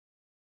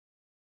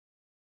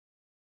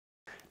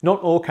Not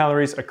all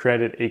calories are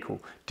created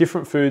equal.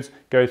 Different foods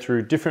go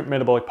through different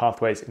metabolic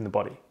pathways in the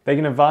body. They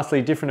can have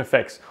vastly different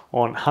effects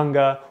on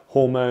hunger,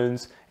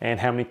 hormones, and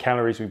how many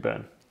calories we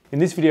burn. In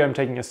this video, I'm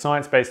taking a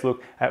science-based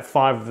look at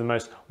 5 of the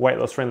most weight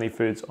loss friendly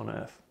foods on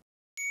earth.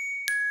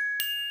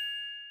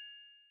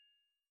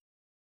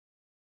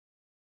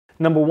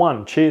 Number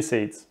 1, chia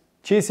seeds.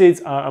 Chia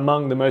seeds are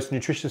among the most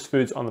nutritious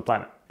foods on the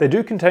planet. They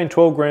do contain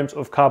 12 grams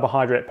of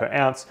carbohydrate per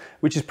ounce,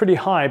 which is pretty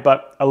high,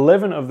 but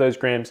 11 of those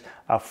grams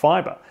are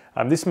fiber.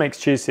 This makes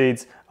chia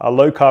seeds a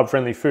low carb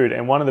friendly food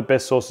and one of the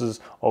best sources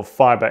of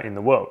fiber in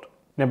the world.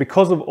 Now,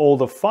 because of all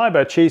the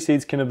fiber, chia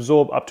seeds can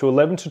absorb up to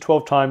 11 to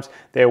 12 times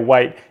their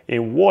weight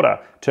in water,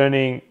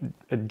 turning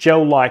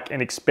gel-like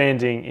and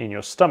expanding in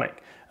your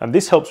stomach.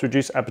 This helps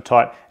reduce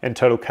appetite and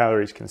total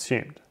calories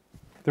consumed.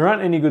 There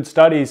aren't any good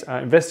studies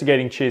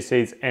investigating chia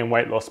seeds and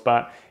weight loss,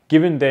 but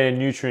given their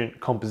nutrient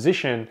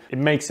composition, it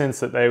makes sense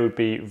that they would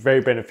be a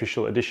very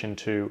beneficial addition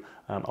to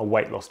a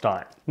weight loss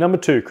diet. Number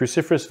 2,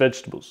 cruciferous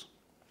vegetables.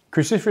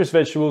 Cruciferous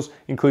vegetables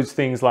includes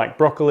things like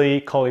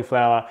broccoli,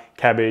 cauliflower,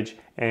 cabbage,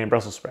 and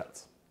Brussels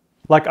sprouts.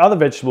 Like other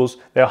vegetables,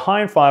 they're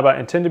high in fiber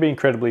and tend to be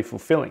incredibly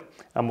fulfilling.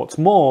 And what's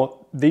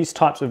more, these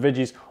types of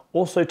veggies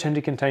also tend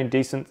to contain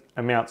decent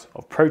amounts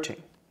of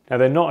protein. Now,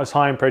 they're not as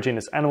high in protein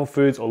as animal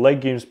foods or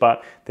legumes,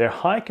 but they're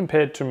high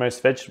compared to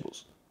most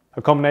vegetables.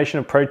 A combination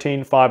of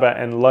protein, fiber,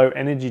 and low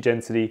energy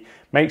density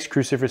makes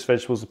cruciferous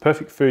vegetables the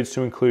perfect foods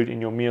to include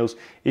in your meals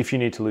if you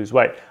need to lose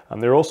weight.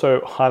 They're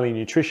also highly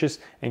nutritious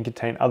and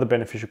contain other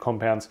beneficial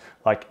compounds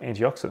like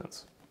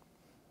antioxidants.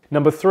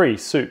 Number 3,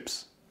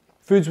 soups.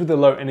 Foods with a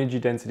low energy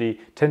density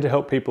tend to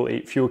help people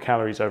eat fewer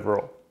calories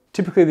overall.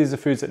 Typically, these are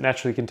foods that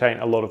naturally contain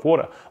a lot of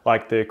water,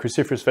 like the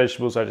cruciferous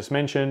vegetables I just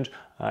mentioned,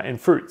 and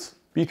fruits.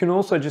 But you can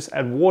also just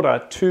add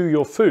water to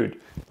your food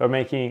by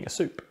making a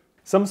soup.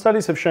 Some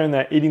studies have shown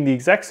that eating the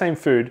exact same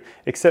food,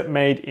 except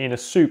made in a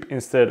soup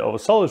instead of a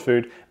solid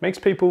food, makes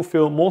people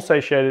feel more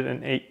satiated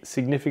and eat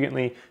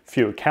significantly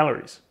fewer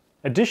calories.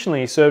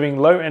 Additionally, serving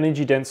low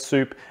energy dense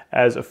soup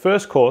as a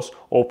first course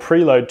or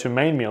preload to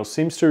main meals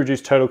seems to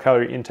reduce total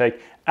calorie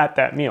intake at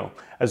that meal,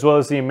 as well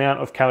as the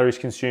amount of calories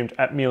consumed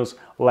at meals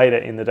later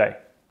in the day.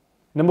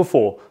 Number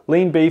 4,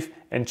 lean beef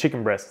and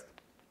chicken breast.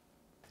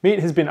 Meat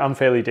has been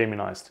unfairly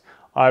demonized.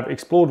 I've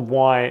explored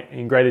why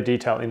in greater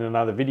detail in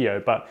another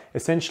video, but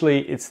essentially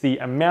it's the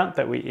amount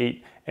that we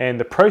eat and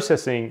the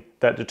processing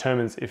that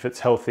determines if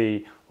it's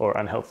healthy or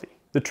unhealthy.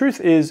 The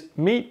truth is,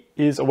 meat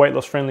is a weight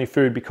loss friendly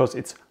food because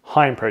it's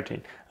high in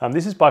protein.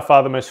 This is by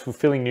far the most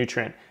fulfilling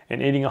nutrient,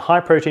 and eating a high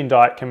protein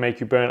diet can make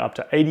you burn up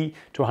to 80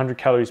 to 100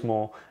 calories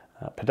more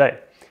per day.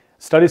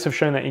 Studies have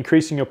shown that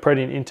increasing your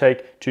protein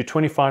intake to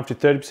 25 to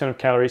 30% of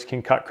calories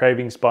can cut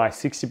cravings by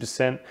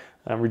 60%,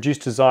 reduce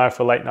desire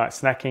for late night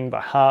snacking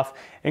by half,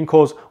 and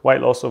cause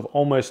weight loss of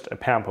almost a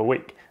pound per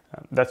week.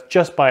 That's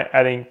just by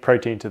adding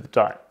protein to the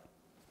diet.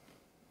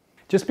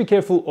 Just be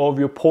careful of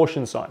your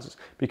portion sizes,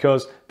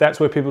 because that's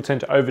where people tend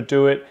to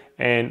overdo it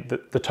and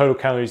the total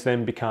calories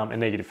then become a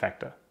negative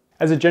factor.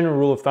 As a general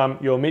rule of thumb,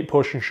 your meat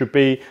portion should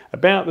be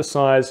about the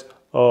size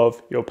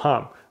of your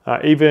palm.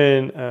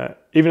 Even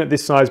at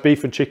this size,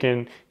 beef and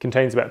chicken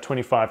contains about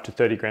 25 to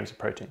 30 grams of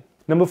protein.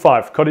 Number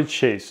 5, cottage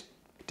cheese.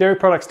 Dairy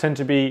products tend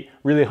to be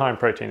really high in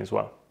protein as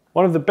well.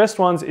 One of the best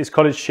ones is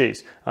cottage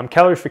cheese.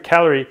 Calorie for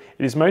calorie,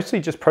 it is mostly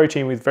just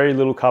protein with very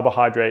little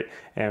carbohydrate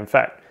and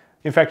fat.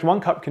 In fact, 1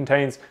 cup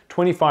contains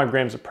 25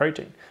 grams of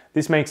protein.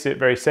 This makes it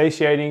very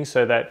satiating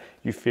so that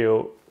you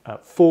feel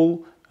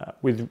full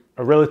with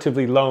a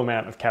relatively low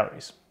amount of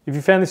calories. If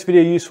you found this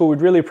video useful,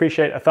 we'd really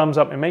appreciate a thumbs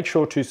up, and make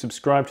sure to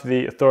subscribe to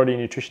the Authority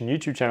Nutrition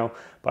YouTube channel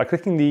by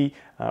clicking the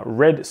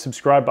red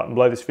subscribe button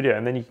below this video,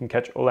 and then you can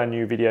catch all our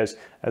new videos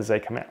as they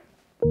come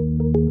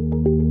out.